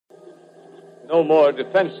No more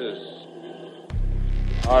defenses.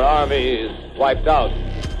 Our army is wiped out.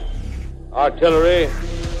 Artillery,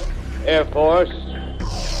 Air Force,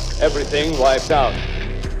 everything wiped out.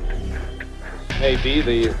 This may be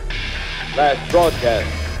the last broadcast.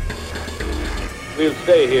 We'll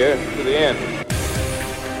stay here to the end.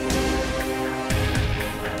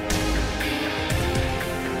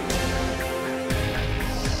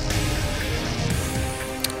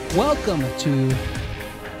 Welcome to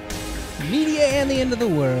Media and the End of the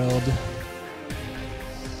World.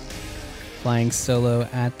 Flying solo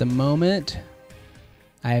at the moment.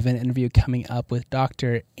 I have an interview coming up with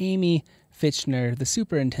Dr. Amy Fitchner, the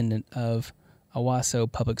superintendent of Owasso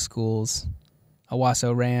Public Schools,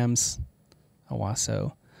 Owasso Rams,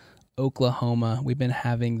 Owasso, Oklahoma. We've been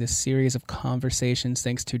having this series of conversations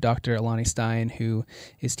thanks to Dr. Alani Stein, who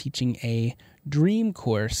is teaching a DREAM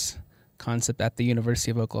course concept at the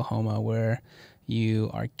University of Oklahoma, where you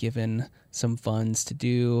are given some funds to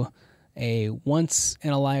do a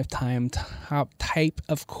once-in-a-lifetime type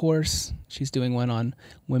of course. She's doing one on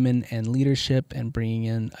women and leadership and bringing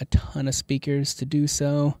in a ton of speakers to do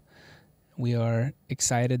so. We are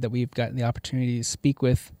excited that we've gotten the opportunity to speak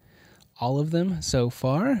with all of them so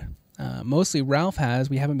far. Mostly Ralph has.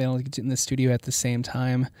 We haven't been able to get in the studio at the same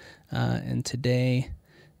time, and today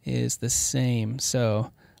is the same.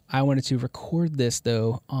 So I wanted to record this,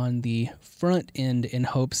 though, on the front end in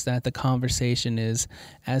hopes that the conversation is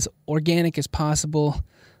as organic as possible,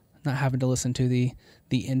 not having to listen to the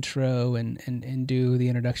intro and do the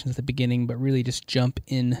introductions at the beginning, but really just jump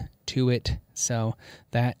into it. So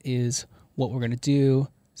that is what we're going to do.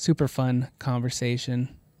 Super fun conversation.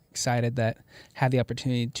 Excited that I had the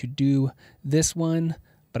opportunity to do this one,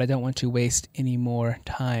 but I don't want to waste any more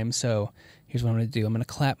time. So here's what I'm going to do. I'm going to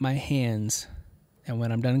clap my hands. And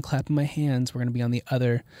when I'm done clapping my hands, we're going to be on the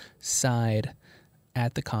other side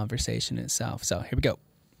at the conversation itself. So here we go.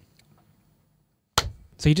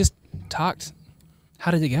 So you just talked.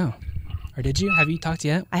 How did it go? Or did you? Have you talked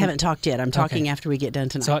yet? I haven't talked yet. I'm talking after we get done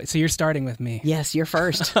tonight. So you're starting with me. Yes, you're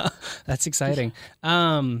first. That's exciting.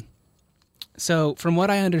 So from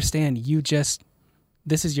what I understand,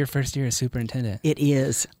 this is your first year as superintendent. It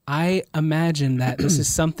is. I imagine that this is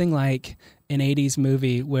something like an 80s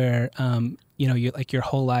movie where, you like your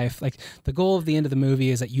whole life, like the goal of the end of the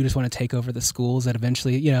movie is that you just want to take over the schools, that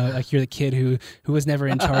eventually, like you're the kid who was never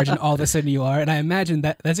in charge and all of a sudden you are. And I imagine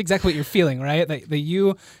that's exactly what you're feeling, right? That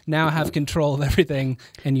you now have control of everything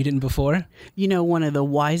and you didn't before. One of the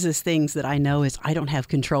wisest things that I know is I don't have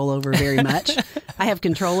control over very much. I have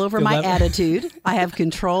control over my attitude. I have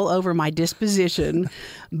control over my disposition,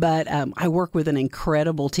 but I work with an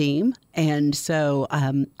incredible team. And so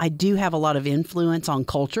I do have a lot of influence on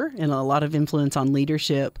culture and a lot of influence on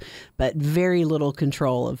leadership, but very little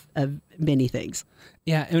control of many things.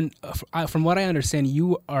 Yeah, and from what I understand,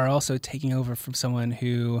 you are also taking over from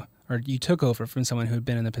you took over from someone who had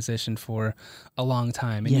been in the position for a long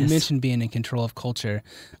time. And yes. You mentioned being in control of culture.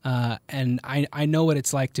 And I know what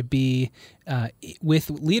it's like to be with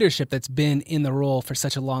leadership that's been in the role for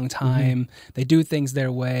such a long time. Mm-hmm. They do things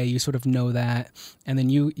their way. You sort of know that. And then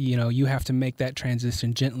you have to make that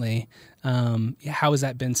transition gently. How has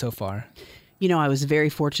that been so far? I was very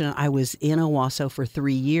fortunate. I was in Owasso for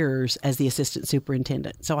 3 years as the assistant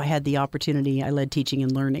superintendent. So I had the opportunity. I led teaching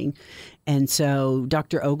and learning. And so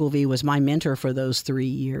Dr. Ogilvie was my mentor for those 3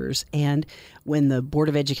 years. And when the Board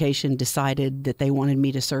of Education decided that they wanted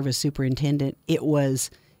me to serve as superintendent, it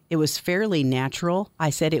was fairly natural.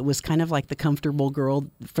 I said it was kind of like the comfortable girl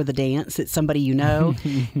for the dance. It's somebody you know.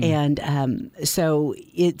 And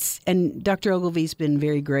and Dr. Ogilvie's been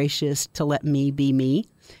very gracious to let me be me.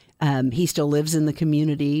 He still lives in the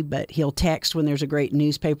community, but he'll text when there's a great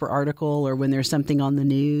newspaper article or when there's something on the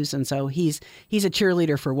news. And so he's a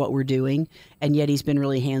cheerleader for what we're doing, and yet he's been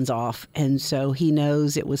really hands off. And so he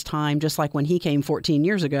knows it was time, just like when he came 14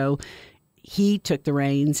 years ago, he took the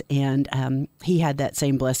reins, and he had that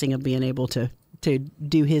same blessing of being able to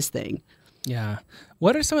do his thing. Yeah.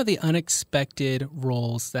 What are some of the unexpected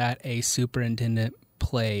roles that a superintendent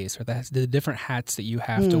plays, or the different hats that you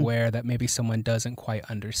have to wear that maybe someone doesn't quite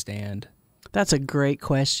understand? That's a great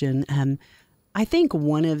question. I think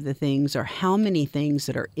one of the things are how many things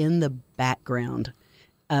that are in the background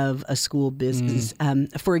of a school business.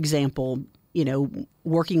 For example,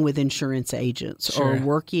 working with insurance agents or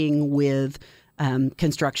working with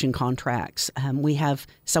construction contracts. We have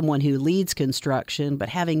someone who leads construction, but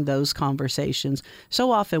having those conversations.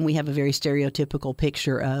 So often we have a very stereotypical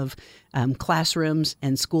picture of classrooms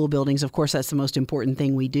and school buildings. Of course, that's the most important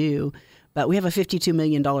thing we do. But we have a $52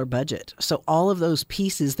 million budget. So all of those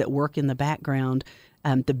pieces that work in the background,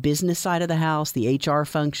 the business side of the house, the HR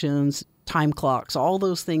functions, time clocks, all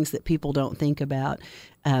those things that people don't think about.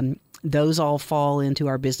 Those all fall into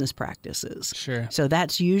our business practices. Sure. So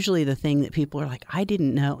that's usually the thing that people are like, I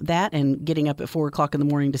didn't know that. And getting up at 4 o'clock in the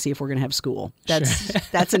morning to see if we're going to have school.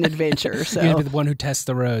 That's an adventure. So you're going to be the one who tests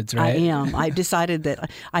the roads, right? I am. I decided that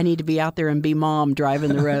I need to be out there and be mom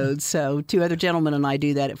driving the roads. So 2 other gentlemen and I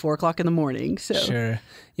do that at 4 o'clock in the morning. So Sure.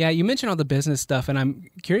 Yeah, you mentioned all the business stuff, and I'm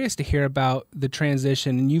curious to hear about the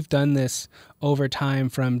transition. And you've done this over time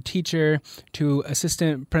from teacher to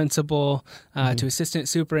assistant principal to assistant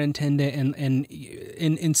superintendent, and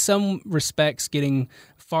in some respects getting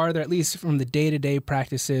farther, at least from the day-to-day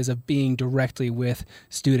practices of being directly with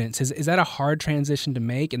students. Is that a hard transition to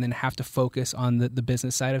make and then have to focus on the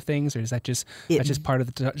business side of things, or is that just that's just part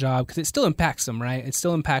of the job? Because it still impacts them, right? It's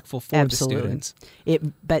still impactful for the students.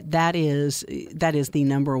 But that is the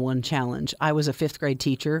number one challenge. I was a 5th grade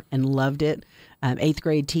teacher and loved it. 8th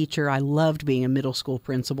grade teacher, I loved being a middle school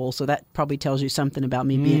principal. So that probably tells you something about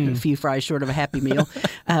me being a few fries short of a Happy Meal.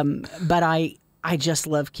 But I just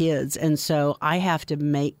love kids. And so I have to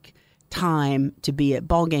make time to be at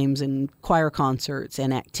ball games and choir concerts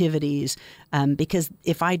and activities because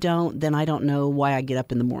if I don't, then I don't know why I get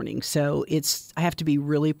up in the morning. So I have to be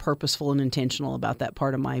really purposeful and intentional about that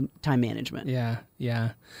part of my time management. Yeah.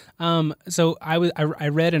 So I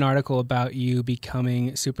read an article about you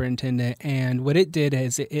becoming superintendent, and what it did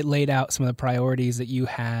is it laid out some of the priorities that you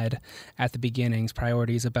had at the beginnings,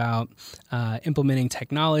 priorities about implementing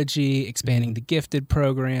technology, expanding the gifted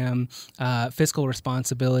program, fiscal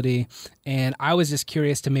responsibility. And I was just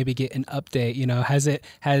curious to maybe get an update.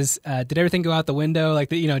 Did everything go out the window, like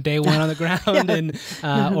day one on the ground,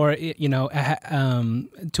 and or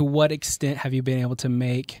to what extent have you been able to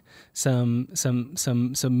make some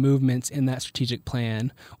movements in that strategic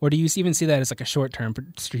plan, or do you even see that as like a short-term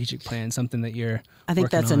strategic plan, something that you're I think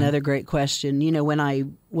that's on? Another great question. When I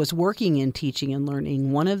was working in teaching and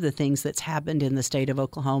learning, one of the things that's happened in the state of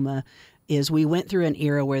Oklahoma is we went through an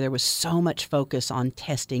era where there was so much focus on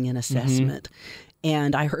testing and assessment.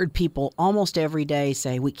 And I heard people almost every day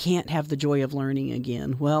say, we can't have the joy of learning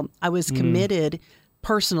again. Well, I was committed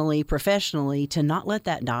personally, professionally, to not let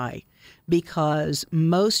that die, because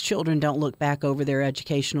most children don't look back over their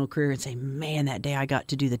educational career and say, man, that day I got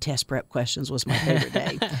to do the test prep questions was my favorite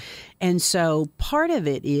day. And so part of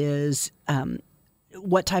it is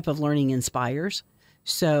what type of learning inspires.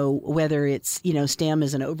 So whether it's, STEM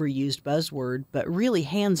is an overused buzzword, but really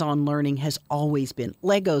hands-on learning has always been,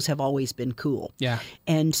 Legos have always been cool. Yeah.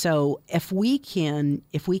 And so if we can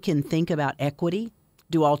think about equity,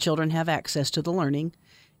 do all children have access to the learning?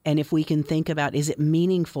 And if we can think about, is it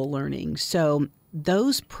meaningful learning? So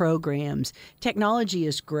those programs, technology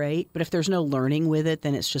is great, but if there's no learning with it,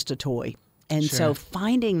 then it's just a toy. And so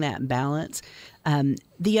finding that balance.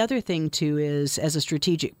 The other thing, too, is as a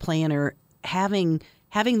strategic planner, having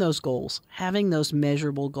those goals, having those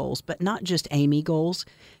measurable goals, but not just Amy goals.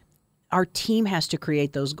 Our team has to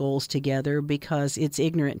create those goals together, because it's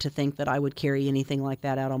ignorant to think that I would carry anything like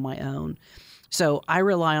that out on my own. So I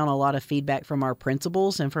rely on a lot of feedback from our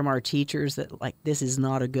principals and from our teachers that, this is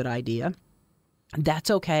not a good idea. That's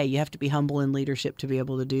okay. You have to be humble in leadership to be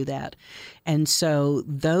able to do that. And so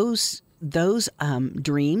those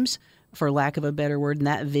dreams, for lack of a better word, and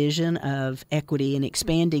that vision of equity and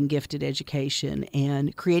expanding gifted education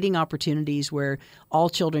and creating opportunities where all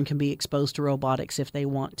children can be exposed to robotics if they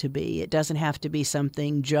want to be. It doesn't have to be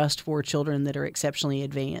something just for children that are exceptionally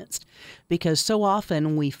advanced, because so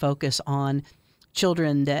often we focus on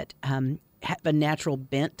children that have a natural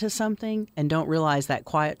bent to something and don't realize that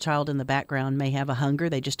quiet child in the background may have a hunger.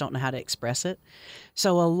 They just don't know how to express it.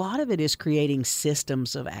 So a lot of it is creating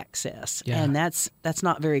systems of access. Yeah. And that's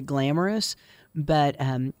not very glamorous, but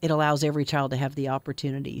it allows every child to have the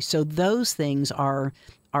opportunity. So those things are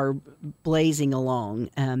blazing along.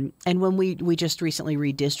 And when we just recently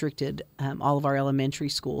redistricted all of our elementary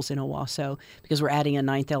schools in Owasso, because we're adding a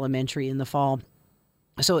 9th elementary in the fall.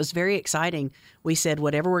 So it's very exciting. We said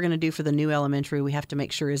whatever we're going to do for the new elementary, we have to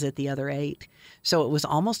make sure is at the other 8. So it was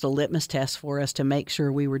almost a litmus test for us to make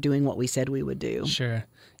sure we were doing what we said we would do. Sure.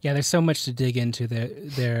 Yeah, there's so much to dig into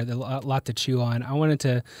there, a lot to chew on. I wanted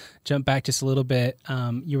to jump back just a little bit.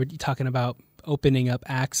 You were talking about opening up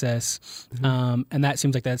access, and that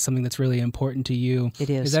seems like that's something that's really important to you. It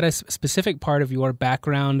is. Is that a specific part of your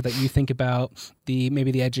background that you think about,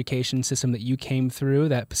 maybe the education system that you came through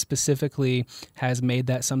that specifically has made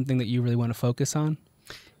that something that you really want to focus on?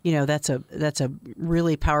 That's a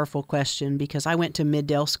really powerful question, because I went to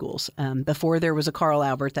Mid-Dell schools before there was a Carl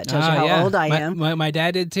Albert. That tells you how old I am. My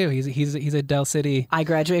dad did too. He's a Del City. I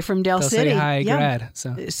graduated from Del City High grad.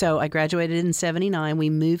 So I graduated in '79. We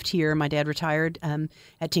moved here. My dad retired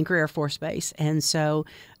at Tinker Air Force Base, and so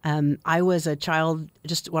I was a child,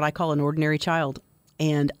 just what I call an ordinary child.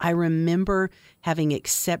 And I remember having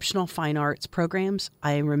exceptional fine arts programs.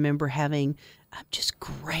 I remember having just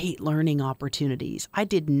great learning opportunities. I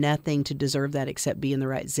did nothing to deserve that except be in the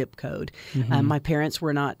right zip code. My parents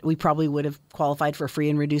were not. We probably would have qualified for free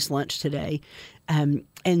and reduced lunch today. And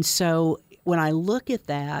so when I look at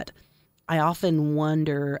that, I often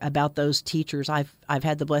wonder about those teachers. I've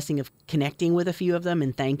had the blessing of connecting with a few of them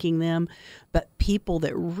and thanking them, but people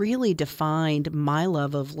that really defined my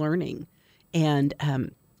love of learning. And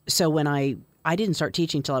so when I didn't start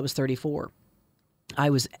teaching until I was 34. I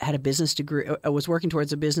had a business degree. I was working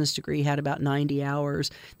towards a business degree, had about 90 hours,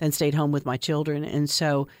 then stayed home with my children. And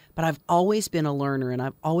so, but I've always been a learner, and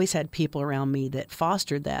I've always had people around me that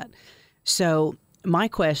fostered that. So my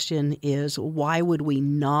question is, why would we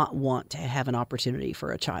not want to have an opportunity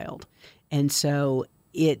for a child? And so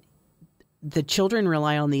the children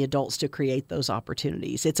rely on the adults to create those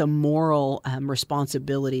opportunities. It's a moral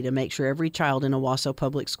responsibility to make sure every child in Owasso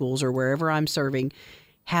Public Schools or wherever I'm serving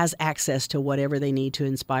has access to whatever they need to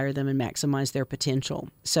inspire them and maximize their potential.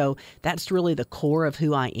 So that's really the core of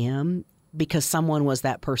who I am, because someone was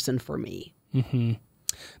that person for me. Mm-hmm.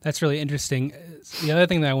 That's really interesting. The other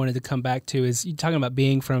thing that I wanted to come back to is you talking about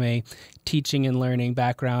being from a teaching and learning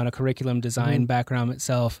background, a curriculum design background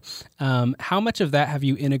itself. How much of that have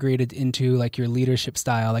you integrated into like your leadership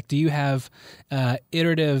style? Like, do you have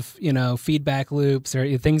iterative, feedback loops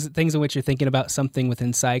or things in which you're thinking about something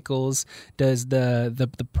within cycles? Does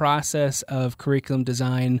the process of curriculum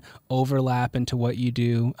design overlap into what you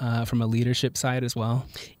do from a leadership side as well?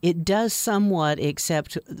 It does somewhat,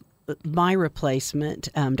 except my replacement,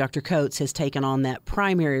 Dr. Coates, has taken on that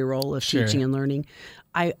primary role of teaching and learning.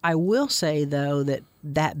 I will say, though,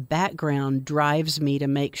 that background drives me to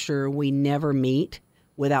make sure we never meet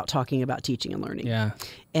without talking about teaching and learning. Yeah.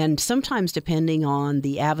 And sometimes, depending on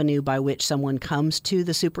the avenue by which someone comes to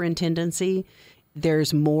the superintendency,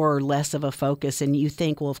 there's more or less of a focus. And you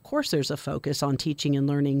think, well, of course there's a focus on teaching and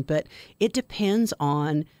learning, but it depends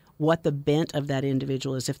on what the bent of that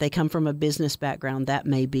individual is. If they come from a business background, that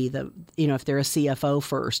may be if they're a CFO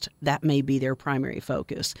first, that may be their primary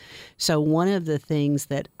focus. So one of the things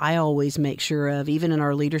that I always make sure of, even in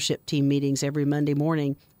our leadership team meetings every Monday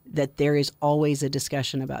morning, that there is always a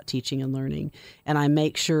discussion about teaching and learning. And I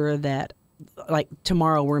make sure that, like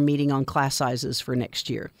tomorrow, we're meeting on class sizes for next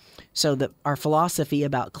year. So that our philosophy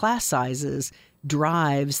about class sizes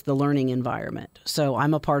drives the learning environment. So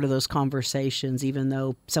I'm a part of those conversations, even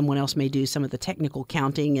though someone else may do some of the technical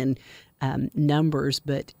counting and numbers,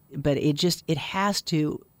 but it has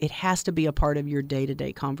to be a part of your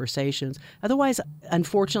day-to-day conversations. Otherwise,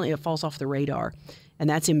 unfortunately, it falls off the radar. And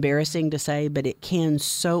that's embarrassing to say, but it can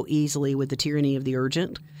so easily, with the tyranny of the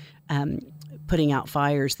urgent, putting out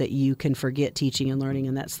fires, that you can forget teaching and learning,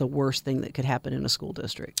 and that's the worst thing that could happen in a school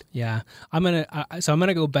district. Yeah, I'm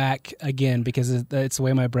gonna go back again, because it's the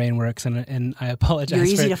way my brain works, and I apologize. You're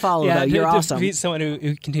easy to follow, though. You're awesome. To be someone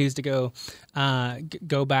who continues to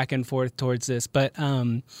go back and forth towards this, but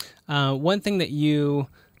one thing that you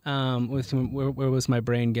where was my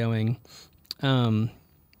brain going?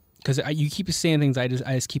 Because you keep saying things, I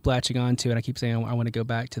just keep latching on to, and I keep saying I want to go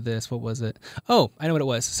back to this. What was it? Oh, I know what it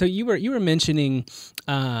was. So you were mentioning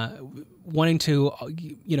wanting to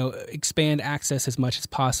expand access as much as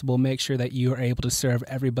possible, make sure that you are able to serve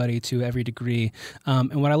everybody to every degree.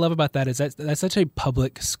 And what I love about that is that's such a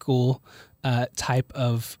public school type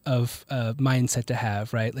of mindset to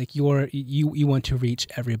have, right? Like you want to reach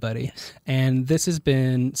everybody. Yes. And this has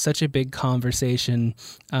been such a big conversation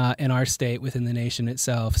in our state, within the nation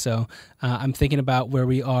itself. So I'm thinking about where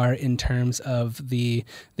we are in terms of the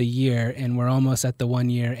year, and we're almost at the 1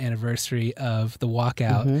 year anniversary of the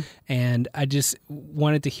walkout. Mm-hmm. And I just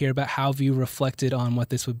wanted to hear about how you reflected on what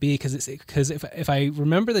this would be, because if I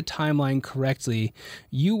remember the timeline correctly,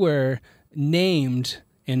 you were named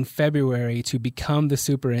in February to become the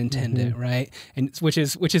superintendent, mm-hmm. right? And which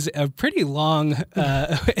is a pretty long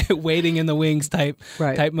waiting in the wings type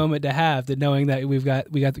moment to have, that knowing that we got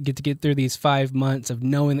to get through these 5 months of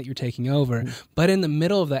knowing that you're taking over. Mm-hmm. But in the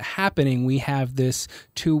middle of that happening, we have this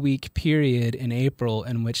 2-week period in April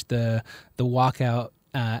in which the walkout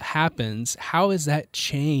happens. How has that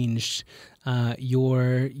changed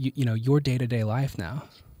your day-to-day life now?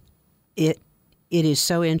 It is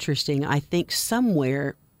so interesting. I think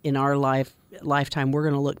somewhere in our life, lifetime, we're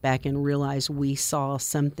going to look back and realize we saw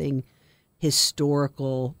something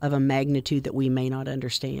historical of a magnitude that we may not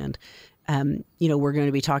understand. We're going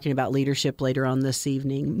to be talking about leadership later on this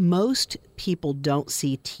evening. Most people don't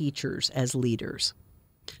see teachers as leaders.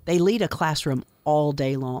 They lead a classroom all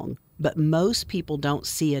day long, but most people don't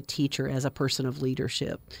see a teacher as a person of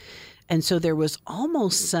leadership. And so there was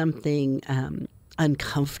almost something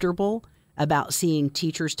uncomfortable about seeing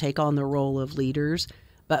teachers take on the role of leaders.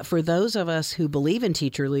 But for those of us who believe in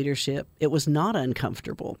teacher leadership, it was not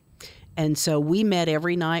uncomfortable. And so we met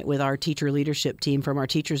every night with our teacher leadership team from our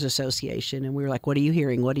Teachers Association, and we were like, what are you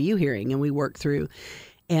hearing? What are you hearing? And we worked through.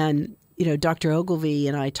 And, Dr. Ogilvie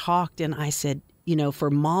and I talked, and I said, for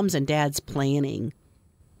moms and dads planning,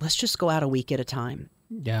 let's just go out a week at a time.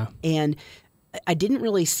 Yeah. And I didn't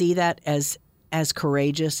really see that as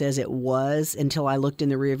courageous as it was until I looked in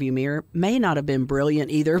the rearview mirror. May not have been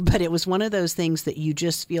brilliant either, but it was one of those things that you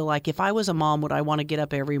just feel like, if I was a mom, would I want to get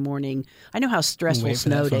up every morning? I know how stressful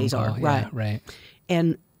snow days are. Yeah, right.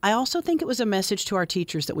 And I also think it was a message to our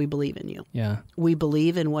teachers that we believe in you. Yeah. We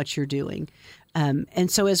believe in what you're doing. And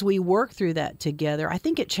so as we work through that together, I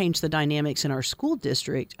think it changed the dynamics in our school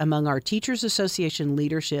district among our Teachers Association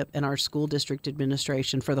leadership and our school district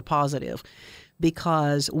administration for the positive,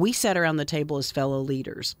 because we sat around the table as fellow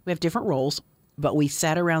leaders. We have different roles, but we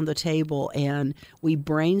sat around the table and we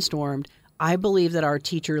brainstormed. I believe that our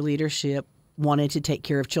teacher leadership wanted to take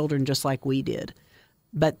care of children just like we did,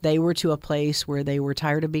 but they were to a place where they were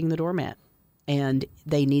tired of being the doormat and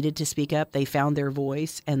they needed to speak up. They found their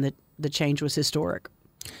voice, and the change was historic.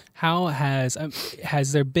 How has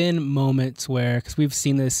there been moments where, because we've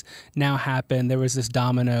seen this now happen, there was this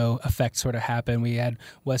domino effect sort of happen. We had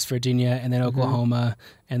West Virginia and then Oklahoma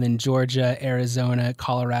and then Georgia, Arizona,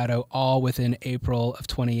 Colorado, all within April of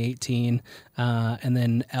 2018. And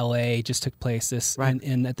then LA just took place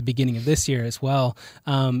in at the beginning of this year as well.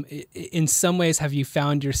 In some ways, have you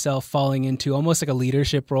found yourself falling into almost like a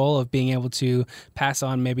leadership role of being able to pass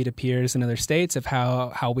on maybe to peers in other states of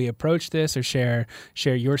how we approach this, or share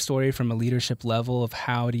your story from a leadership level of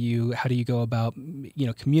how do you go about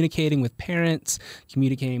communicating with parents,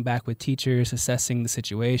 communicating back with teachers, assessing the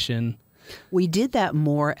situation? We did that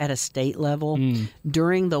more at a state level.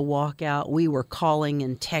 During the walkout, we were calling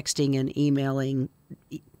and texting and emailing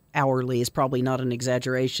hourly, is probably not an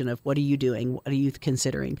exaggeration, of what are you doing? What are you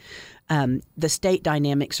considering? The state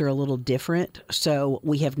dynamics are a little different, so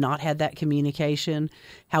we have not had that communication.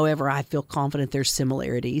 However, I feel confident there's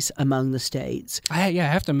similarities among the states. I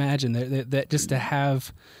have to imagine that just to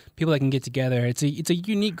have people that can get together, it's a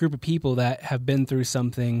unique group of people that have been through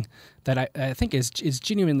something that I think is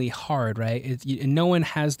genuinely hard, right? And no one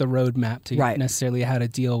has the roadmap to necessarily how to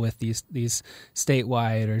deal with these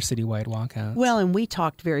statewide or citywide walkouts. Well, and we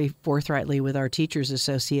talked very forthrightly with our Teachers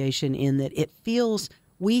Association in that it feels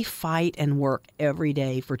we fight and work every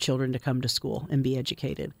day for children to come to school and be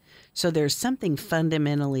educated. So there's something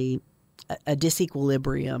fundamentally a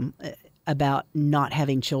disequilibrium about not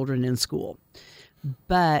having children in school.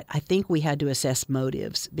 But I think we had to assess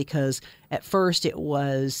motives, because at first there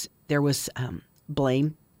was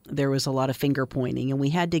blame. There was a lot of finger pointing, and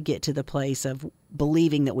we had to get to the place of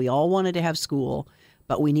believing that we all wanted to have school,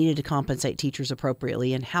 but we needed to compensate teachers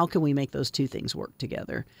appropriately. And how can we make those two things work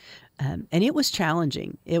together? And it was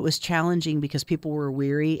challenging. It was challenging because people were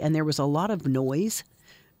weary, and there was a lot of noise.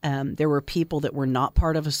 There were people that were not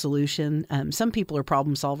part of a solution. Some people are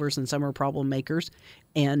problem solvers and some are problem makers.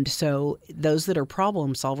 And so those that are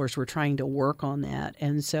problem solvers were trying to work on that.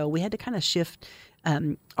 And so we had to kind of shift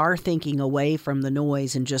our thinking away from the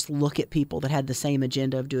noise and just look at people that had the same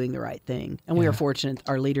agenda of doing the right thing. And we were fortunate.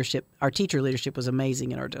 Our teacher leadership was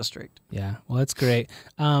amazing in our district. Yeah, well, that's great.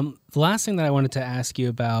 The last thing that I wanted to ask you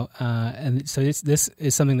about, and so this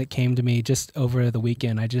is something that came to me just over the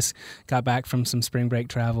weekend. I just got back from some spring break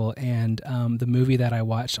travel, and the movie that I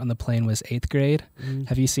watched on the plane was 8th Grade.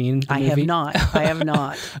 Have you seen the movie? I have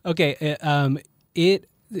not. Okay,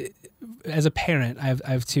 as a parent, I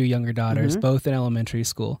have two younger daughters, both in elementary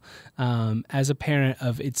school. As a parent,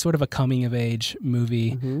 it's sort of a coming of age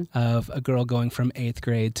movie of a girl going from 8th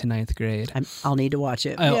grade to 9th grade. I'll need to watch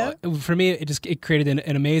it. For me, it created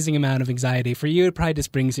an amazing amount of anxiety. For you, it probably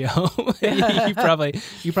just brings you home.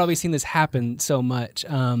 You've probably seen this happen so much.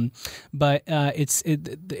 But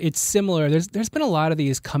it's similar. There's been a lot of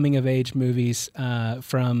these coming of age movies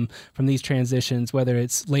from these transitions. Whether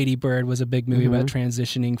it's Lady Bird was a big movie about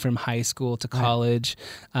transitioning from high school to college.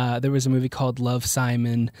 There was a movie called Love,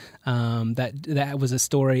 Simon. That was a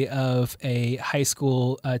story of a high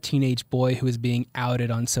school teenage boy who was being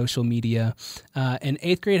outed on social media. And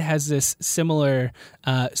 8th grade has this similar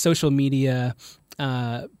social media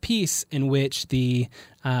piece in which the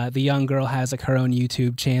young girl has like her own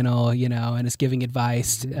YouTube channel, and is giving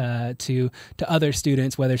advice to other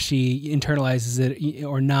students. Whether she internalizes it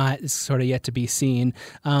or not is sort of yet to be seen.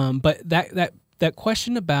 But that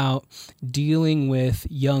question about dealing with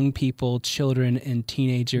young people, children, and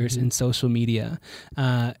teenagers in social media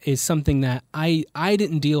is something that I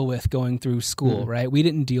didn't deal with going through school, right? We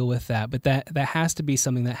didn't deal with that, but that has to be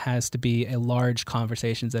something that has to be a large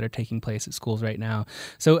conversations that are taking place at schools right now.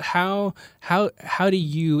 So how do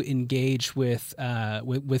you engage with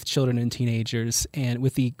children and teenagers and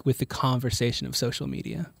with the conversation of social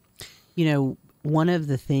media? One of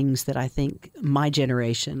the things that I think my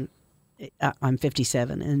generation, I'm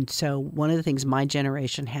 57, and so one of the things my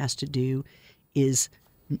generation has to do is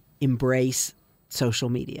embrace social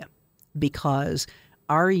media, because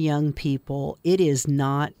our young people,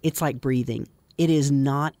 it's like breathing. It is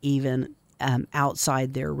not even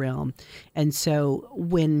outside their realm. And so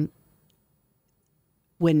when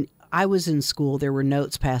I was in school, there were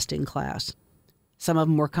notes passed in class. Some of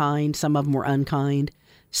them were kind, some of them were unkind,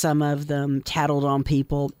 some of them tattled on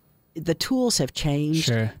people. The tools have changed,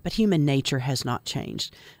 sure, but human nature has not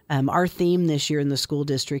changed. Our theme this year in the school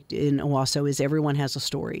district in Owasso is everyone has a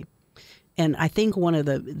story. And I think one of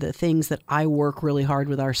the things that I work really hard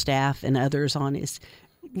with our staff and others on is,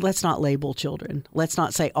 let's not label children. Let's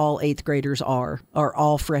not say all 8th graders are or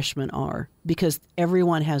all freshmen are, because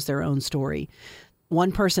everyone has their own story.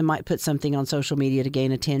 One person might put something on social media to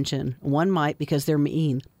gain attention. One might because they're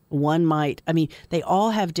mean. One might, they all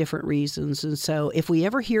have different reasons. And so if we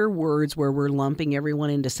ever hear words where we're lumping everyone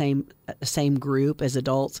into same group as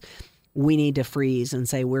adults, we need to freeze and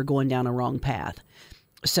say we're going down a wrong path.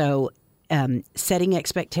 So setting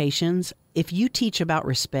expectations, if you teach about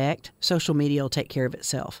respect, social media will take care of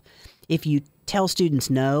itself. If you tell students,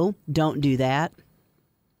 no, don't do that,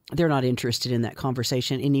 they're not interested in that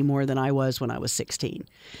conversation any more than I was when I was 16.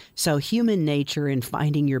 So human nature and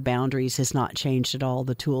finding your boundaries has not changed at all.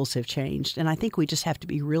 The tools have changed. And I think we just have to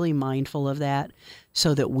be really mindful of that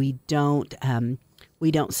so that we don't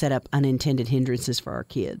set up unintended hindrances for our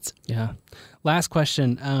kids. Yeah. Last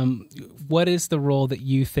question. What is the role that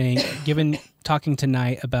you think, given talking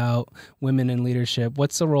tonight about women in leadership,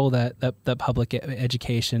 what's the role that public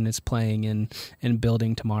education is playing in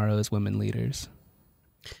building tomorrow's women leaders?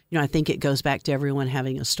 I think it goes back to everyone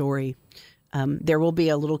having a story. There will be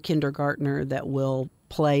a little kindergartner that will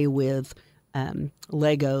play with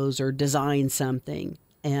Legos or design something.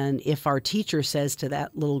 And if our teacher says to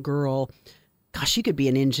that little girl, gosh, you could be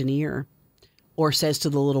an engineer, or says to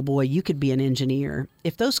the little boy, you could be an engineer,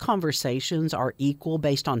 if those conversations are equal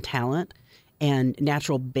based on talent and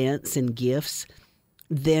natural bents and gifts,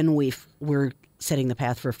 then we're setting the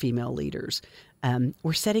path for female leaders.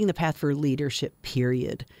 We're setting the path for leadership,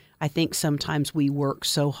 period. I think sometimes we work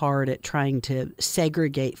so hard at trying to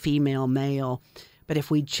segregate female, male. But if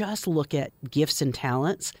we just look at gifts and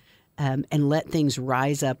talents and let things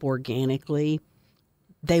rise up organically,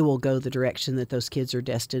 they will go the direction that those kids are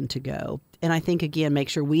destined to go. And I think, again, make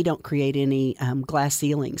sure we don't create any glass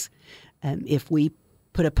ceilings. If we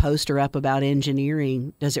put a poster up about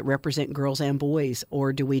engineering, does it represent girls and boys,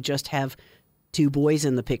 or do we just have 2 boys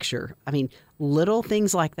in the picture? Little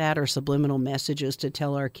things like that are subliminal messages to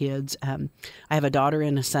tell our kids. I have a daughter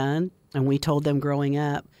and a son, and we told them growing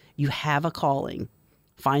up, you have a calling.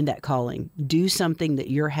 Find that calling. Do something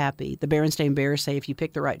that you're happy. The Berenstain Bears say if you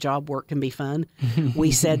pick the right job, work can be fun.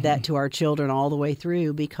 We said that to our children all the way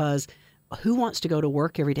through, because who wants to go to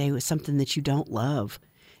work every day with something that you don't love?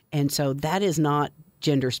 And so that is not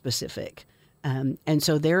gender specific. And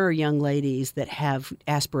so there are young ladies that have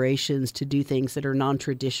aspirations to do things that are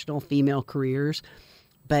non-traditional female careers,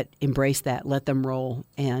 but embrace that, let them roll.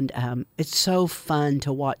 And it's so fun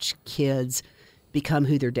to watch kids become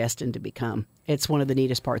who they're destined to become. It's one of the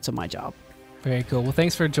neatest parts of my job. Very cool. Well,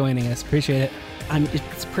 thanks for joining us. Appreciate it.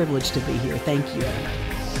 It's a privilege to be here. Thank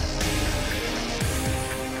you.